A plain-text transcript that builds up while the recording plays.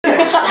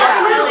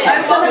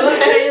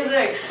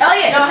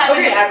Elliot, don't have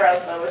any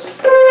eyebrows though, which is.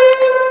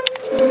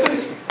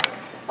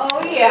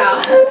 Oh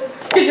yeah.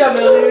 Good job,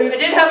 Elliot. I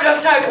didn't have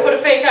enough time to put a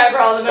fake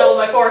eyebrow in the middle of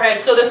my forehead,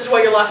 so this is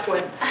what you're left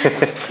with.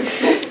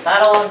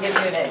 That'll give you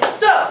an A.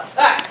 So,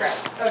 crap.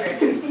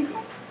 Okay.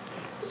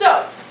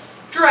 So,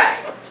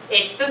 drag.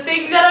 It's the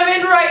thing that I'm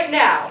in right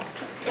now,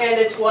 and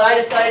it's what I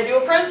decided to do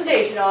a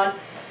presentation on.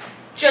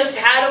 Just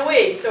had a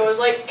wig, so I was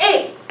like,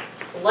 hey,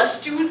 let's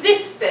do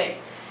this thing.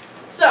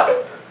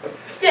 So,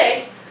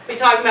 today, we'll be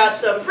talking about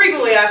some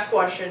frequently asked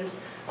questions,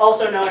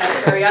 also known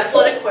as very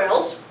athletic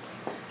quails.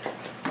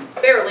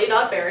 Barely,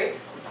 not very.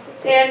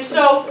 And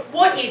so,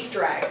 what is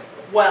drag?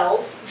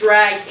 Well,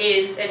 drag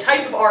is a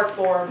type of art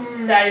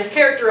form that is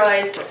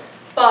characterized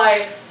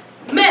by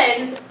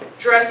men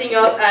dressing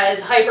up as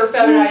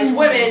hyper-feminized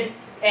women,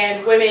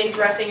 and women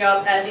dressing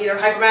up as either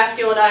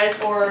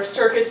hyper-masculinized or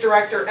circus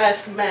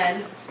director-esque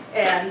men.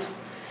 And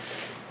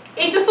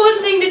it's a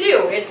fun thing to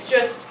do. It's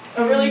just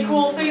a really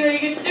cool thing that you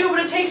get to do,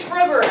 but it takes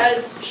forever,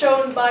 as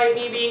shown by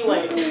me being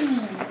late.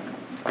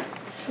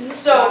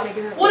 So,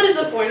 what is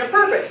the point of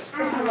purpose?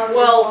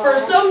 Well, for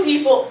some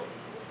people...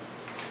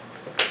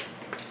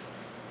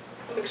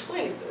 I'm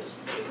explaining this.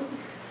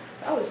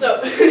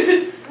 So,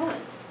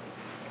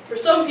 for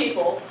some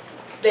people,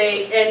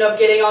 they end up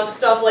getting onto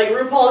stuff like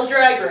RuPaul's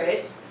Drag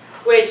Race,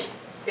 which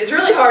is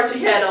really hard to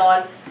get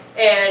on,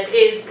 and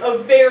is a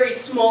very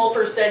small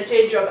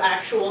percentage of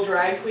actual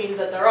drag queens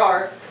that there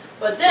are.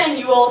 But then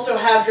you also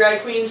have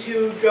drag queens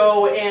who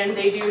go and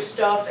they do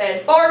stuff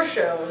at bar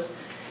shows,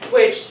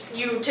 which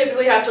you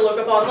typically have to look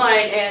up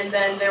online, and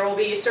then there will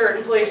be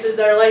certain places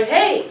that are like,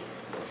 hey,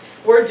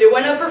 we're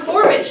doing a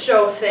performance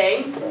show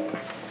thing,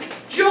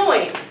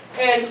 join.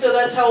 And so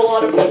that's how a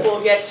lot of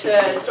people get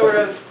to sort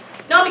of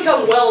not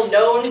become well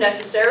known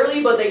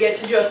necessarily, but they get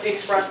to just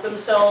express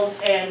themselves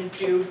and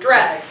do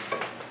drag.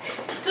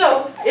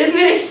 So, isn't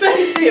it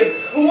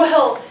expensive?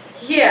 Well,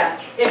 yeah.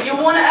 If you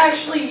want to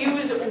actually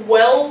use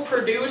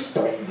well-produced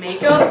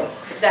makeup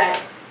that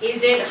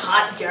isn't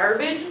hot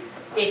garbage,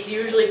 it's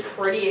usually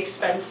pretty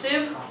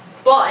expensive,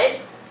 but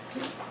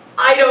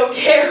I don't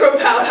care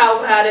about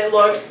how bad it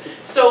looks.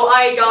 So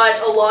I got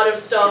a lot of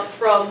stuff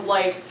from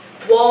like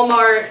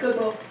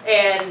Walmart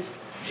and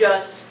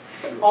just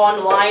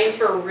online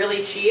for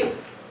really cheap.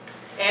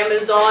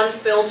 Amazon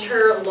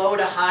filter low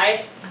to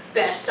high.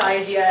 Best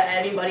idea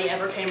anybody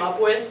ever came up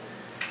with.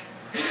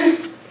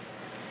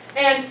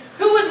 And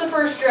who was the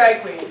first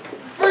drag queen?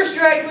 First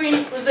drag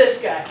queen was this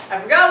guy. I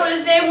forgot what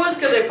his name was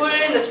because I put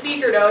it in the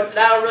speaker notes and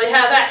I don't really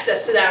have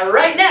access to that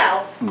right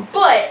now.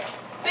 But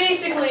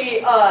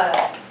basically,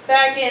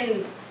 back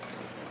in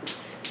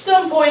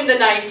some point in the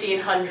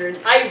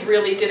 1900s, I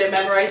really didn't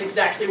memorize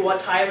exactly what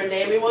time and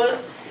name he was.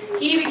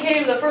 He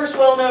became the first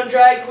well-known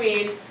drag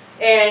queen,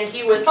 and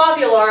he was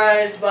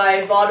popularized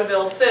by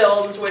vaudeville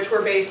films, which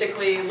were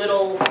basically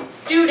little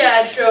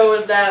doodad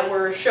shows that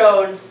were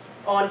shown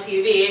on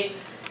TV.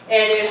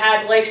 And it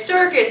had like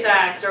circus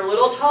acts or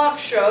little talk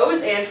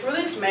shows, and for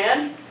this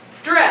man,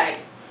 drag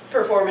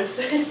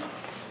performances.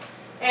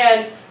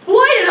 And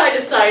why did I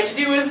decide to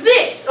do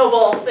this, of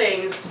all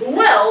things?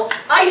 Well,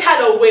 I had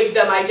a wig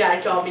that my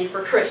dad got me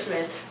for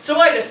Christmas, so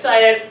I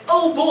decided,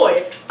 oh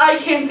boy, I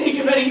can't think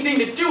of anything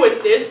to do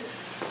with this.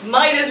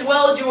 Might as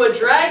well do a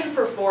drag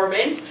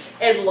performance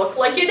and look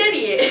like an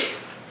idiot.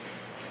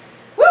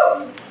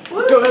 Woo!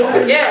 Woo.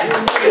 Yeah.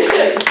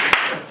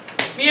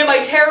 Me and my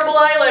terrible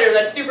eyeliner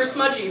that's super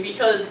smudgy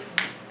because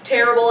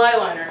terrible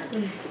eyeliner.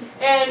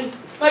 And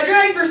my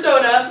drag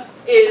persona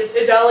is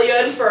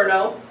Idalia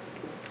Inferno,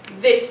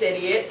 this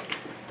idiot,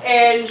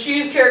 and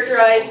she's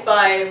characterized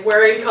by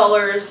wearing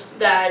colors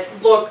that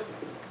look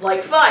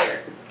like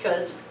fire,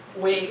 because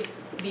wig,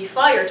 the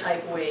fire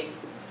type wig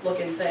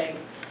looking thing.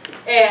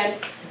 And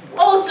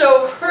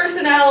also,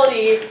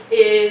 personality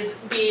is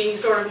being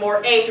sort of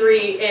more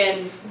angry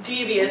and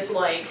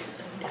devious-like,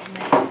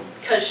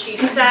 because she's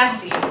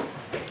sassy.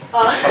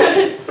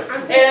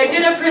 And I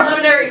did a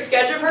preliminary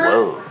sketch of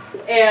her,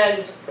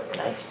 and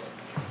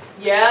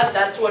yeah,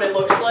 that's what it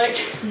looks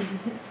like.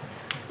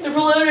 It's a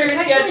preliminary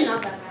sketch.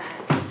 Not that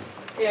bad.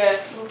 Yeah.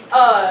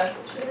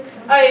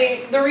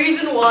 The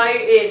reason why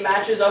it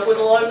matches up with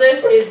a lot of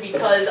this is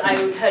because I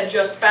had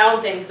just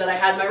found things that I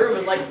had in my room. I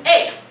was like,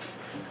 hey,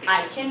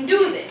 I can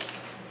do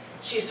this.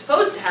 She's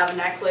supposed to have a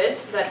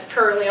necklace that's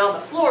currently on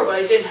the floor, but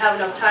I didn't have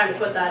enough time to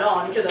put that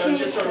on because I was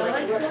just sort of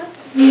like,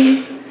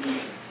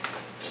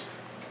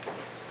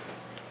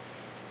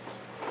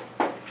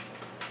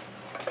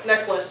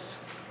 necklace.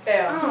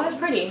 Yeah. Oh, that's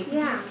pretty.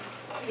 Yeah.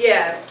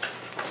 Yeah.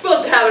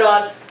 Supposed to have it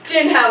on.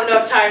 Didn't have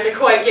enough time to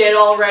quite get it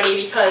all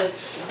ready because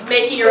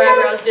making your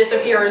eyebrows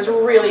disappear is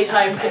really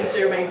time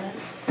consuming.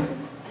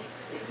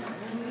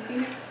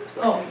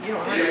 Oh, you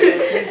don't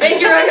have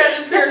Making your eyebrows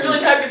disappear is really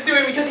time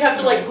consuming because you have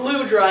to like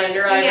glue dry in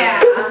your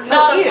eyebrows. Yeah.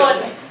 Not a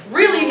fun,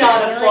 really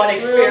not a fun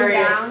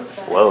experience.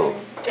 Whoa.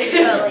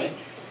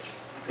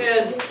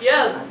 And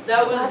yeah,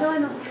 that was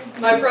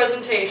my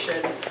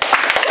presentation.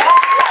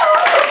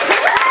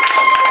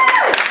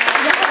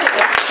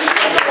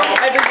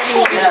 Everybody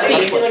will Yeah.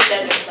 see. Like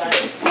that next time.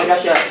 Oh my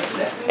gosh,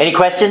 yeah. Any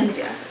questions?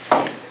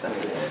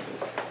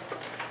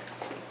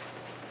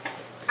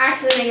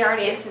 Actually, they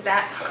already answered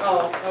that.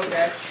 Oh,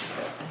 okay.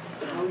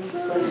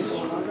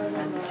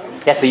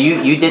 Yeah, so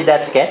you did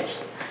that sketch?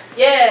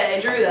 Yeah, I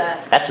drew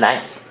that. That's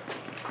nice.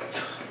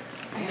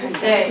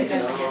 Thanks.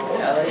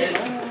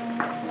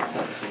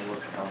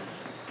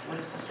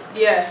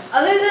 Yes.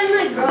 Other than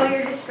the girl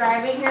you're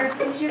describing here,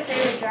 who's your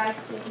favorite drag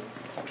queen?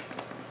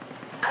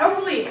 I don't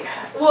really.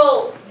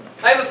 Well,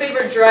 I have a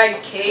favorite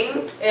drag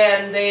king,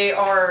 and they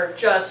are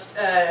just.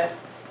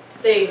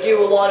 They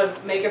do a lot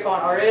of makeup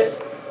on artists.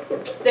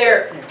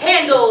 Their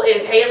handle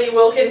is Haley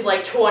Wilkins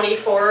like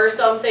 24 or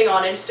something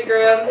on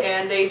Instagram,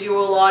 and they do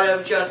a lot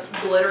of just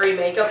glittery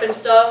makeup and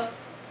stuff.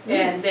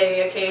 And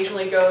they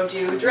occasionally go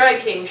do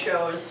drag king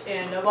shows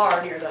in a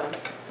bar near them.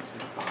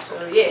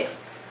 So yeah.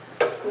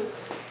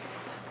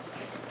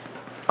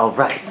 Oh,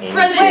 right. Amy.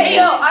 Presentation. Wait,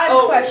 no, I have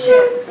a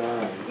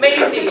question.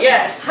 Macy,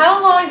 yes.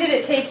 How long did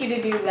it take you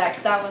to do that?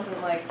 'Cause that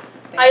wasn't like.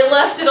 I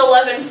left at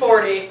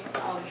 11:40.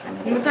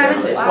 What time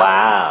is it?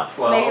 Wow.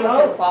 Maybe look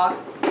at the clock.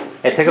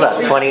 It took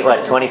about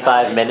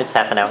 25 minutes,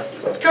 half an hour?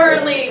 It's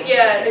currently,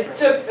 yeah,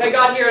 I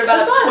got here at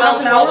about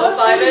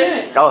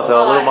 12:05-ish. Oh, so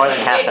a little more than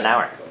half an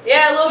hour.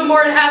 Yeah, a little bit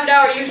more than half an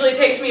hour. It usually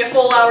takes me a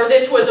full hour.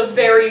 This was a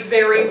very,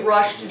 very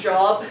rushed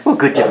job. Oh,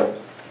 good job.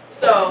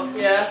 So,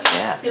 yeah.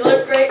 Yeah. You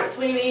look great,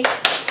 Sweeney.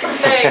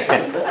 Thanks.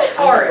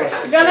 Alright.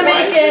 You're gonna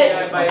make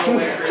it.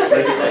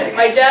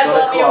 My dad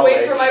let me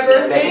await for my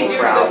birthday due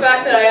to the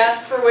fact that I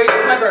asked for wait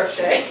for my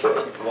birthday.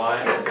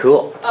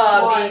 Cool.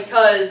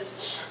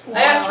 Because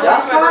I asked for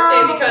wait for my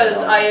birthday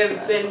because I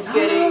have been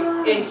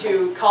getting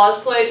into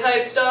cosplay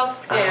type stuff,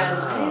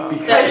 and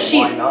that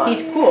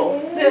He's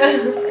cool.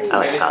 I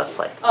like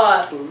cosplay.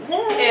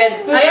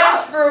 And I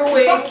asked for a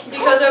wig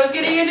because I was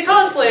getting into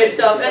cosplay and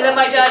stuff, and then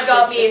my dad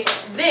got me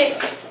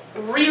this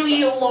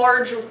really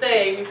large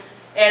thing,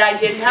 and I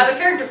didn't have a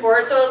character for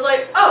it, so I was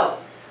like, oh,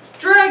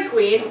 drag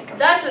queen,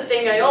 that's a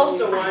thing I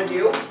also want to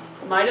do.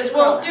 Might as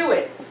well do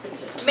it.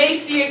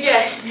 Macy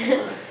again.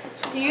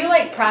 Do you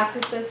like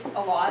practice this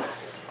a lot?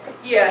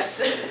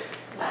 Yes.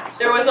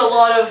 There was a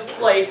lot of,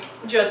 like,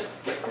 just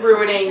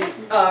ruining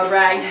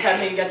rags,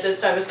 attempting to get this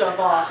type of stuff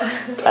off.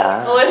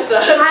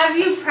 Alyssa. Have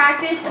you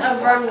practiced a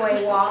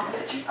runway walk?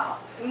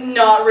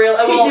 Not real.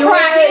 Well,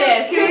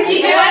 Practice. Can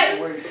you do it?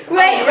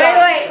 Wait.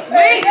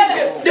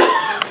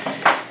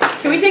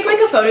 Can we take like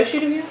a photo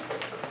shoot of you?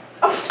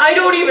 I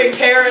don't even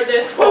care at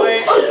this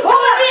point.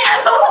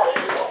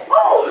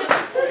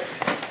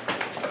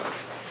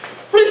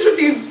 What is with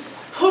these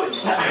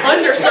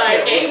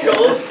underside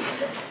angles?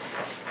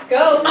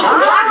 Go.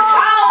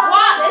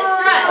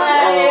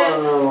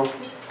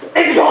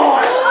 It's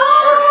gone!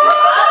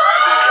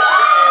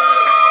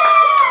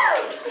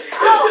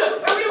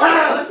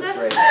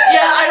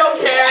 Yeah, I don't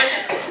care.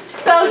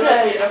 So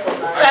good.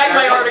 Tag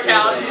my art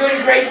account. You're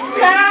doing great,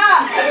 sweetie.